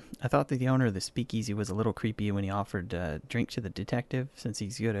 I thought that the owner of the speakeasy was a little creepy when he offered a drink to the detective. Since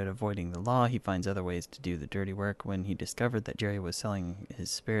he's good at avoiding the law, he finds other ways to do the dirty work. When he discovered that Jerry was selling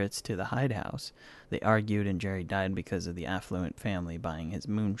his spirits to the hidehouse, they argued and Jerry died because of the affluent family buying his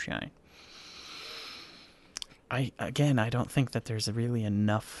moonshine. I don't think that there's really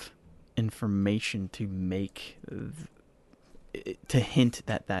enough information to make... to hint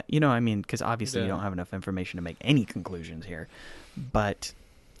that because obviously you don't have enough information to make any conclusions here, but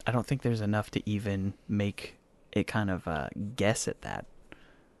I don't think there's enough to even make a kind of guess at that.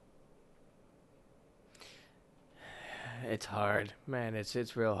 It's hard, man.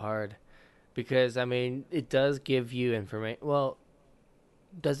 It's real hard, because it does give you information. Well,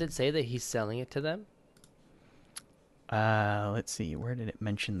 does it say that he's selling it to them? Let's see, where did it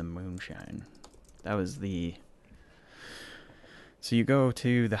mention the moonshine? That was the... So you go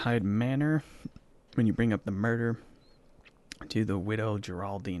to the Hyde Manor when you bring up the murder to the widow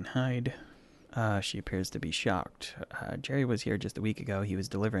Geraldine Hyde. She appears to be shocked. Jerry was here just a week ago. He was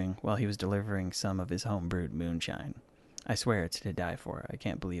delivering some of his home-brewed moonshine. I swear it's to die for. I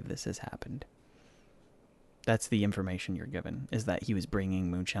can't believe this has happened. That's the information you're given, is that he was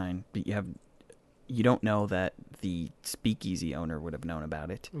bringing moonshine. But you don't know that the speakeasy owner would have known about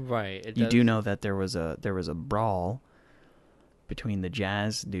it. Right. You do know that there was a brawl between the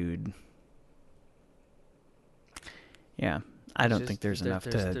jazz dude. Yeah, I don't think there's enough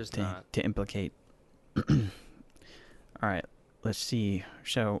to implicate. All right, let's see.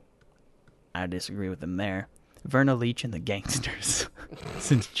 So, I disagree with him there. Verna Leach and the gangsters.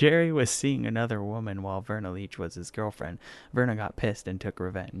 Since Jerry was seeing another woman while Verna Leach was his girlfriend, Verna got pissed and took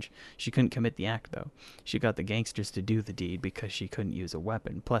revenge. She couldn't commit the act, though. She got the gangsters to do the deed because she couldn't use a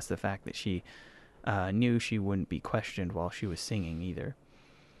weapon, plus the fact that she knew she wouldn't be questioned while she was singing either.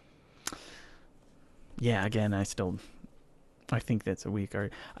 Yeah, again, I think that's a weak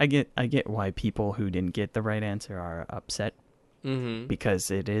argument. I get why people who didn't get the right answer are upset, because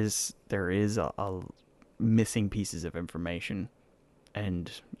there is a missing pieces of information,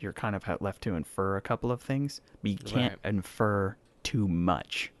 and you're kind of left to infer a couple of things, but you can't infer too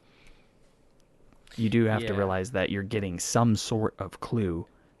much. You do have to realize that you're getting some sort of clue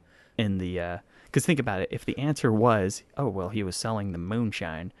in the... Because think about it, if the answer was, oh, well, he was selling the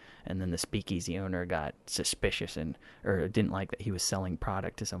moonshine, and then the speakeasy owner got suspicious or didn't like that he was selling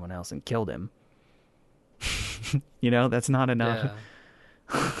product to someone else and killed him, that's not enough.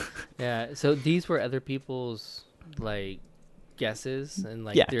 Yeah, so these were other people's, guesses, and,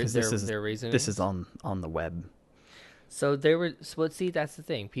 their reasoning. This is on the web. So see, that's the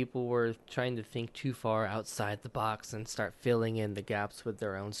thing. People were trying to think too far outside the box and start filling in the gaps with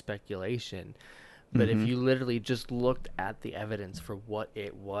their own speculation. But if you literally just looked at the evidence for what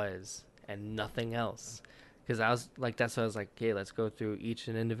it was and nothing else, because that's why I was like, okay, let's go through each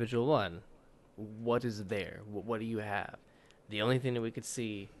and individual one. What is there? What do you have? The only thing that we could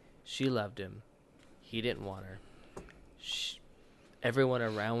see, she loved him. He didn't want her. Everyone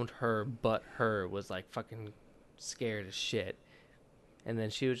around her but her was fucking scared as shit. And then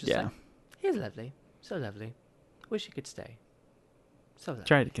she was just like, he's lovely. So lovely. Wish he could stay. So lovely.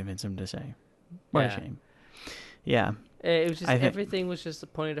 Tried to convince him to stay. What a shame. Yeah. It was just I think- everything was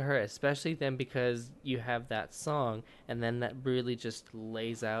just pointing to her, especially then because you have that song, and then that really just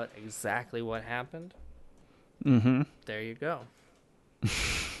lays out exactly what happened. Mm-hmm. There you go.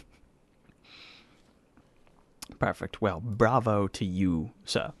 Perfect. Well, bravo to you,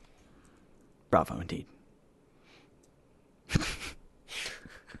 sir. Bravo indeed.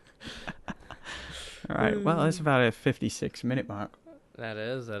 All right. Well, it's about a 56-minute mark. That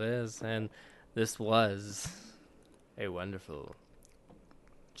is, and this was a wonderful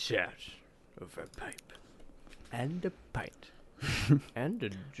chat over a pipe and a pint and a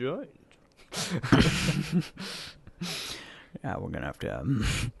joint. Yeah, we're gonna have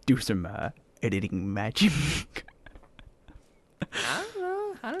to do some editing magic. I don't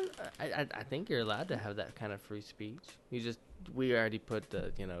know. I think you're allowed to have that kind of free speech. We already put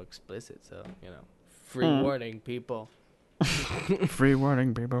the explicit, so free warning, people. Free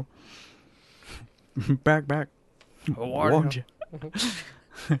warning, people. Back. Warned you.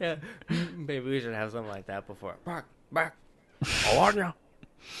 Yeah, maybe we should have something like that before. Back. I warn you.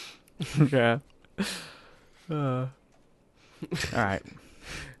 Yeah. All right.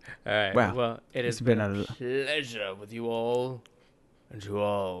 All right. Wow. Well, it has It's been been a a- pleasure with you all, and to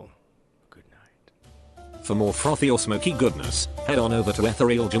all, good night. For more frothy or smoky goodness, head on over to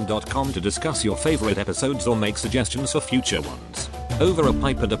etherealgym.com to discuss your favorite episodes or make suggestions for future ones. Over a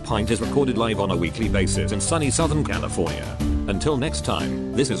Pipe and a Pint is recorded live on a weekly basis in sunny Southern California. Until next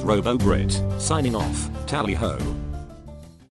time, this is Robo Brit, signing off. Tally ho.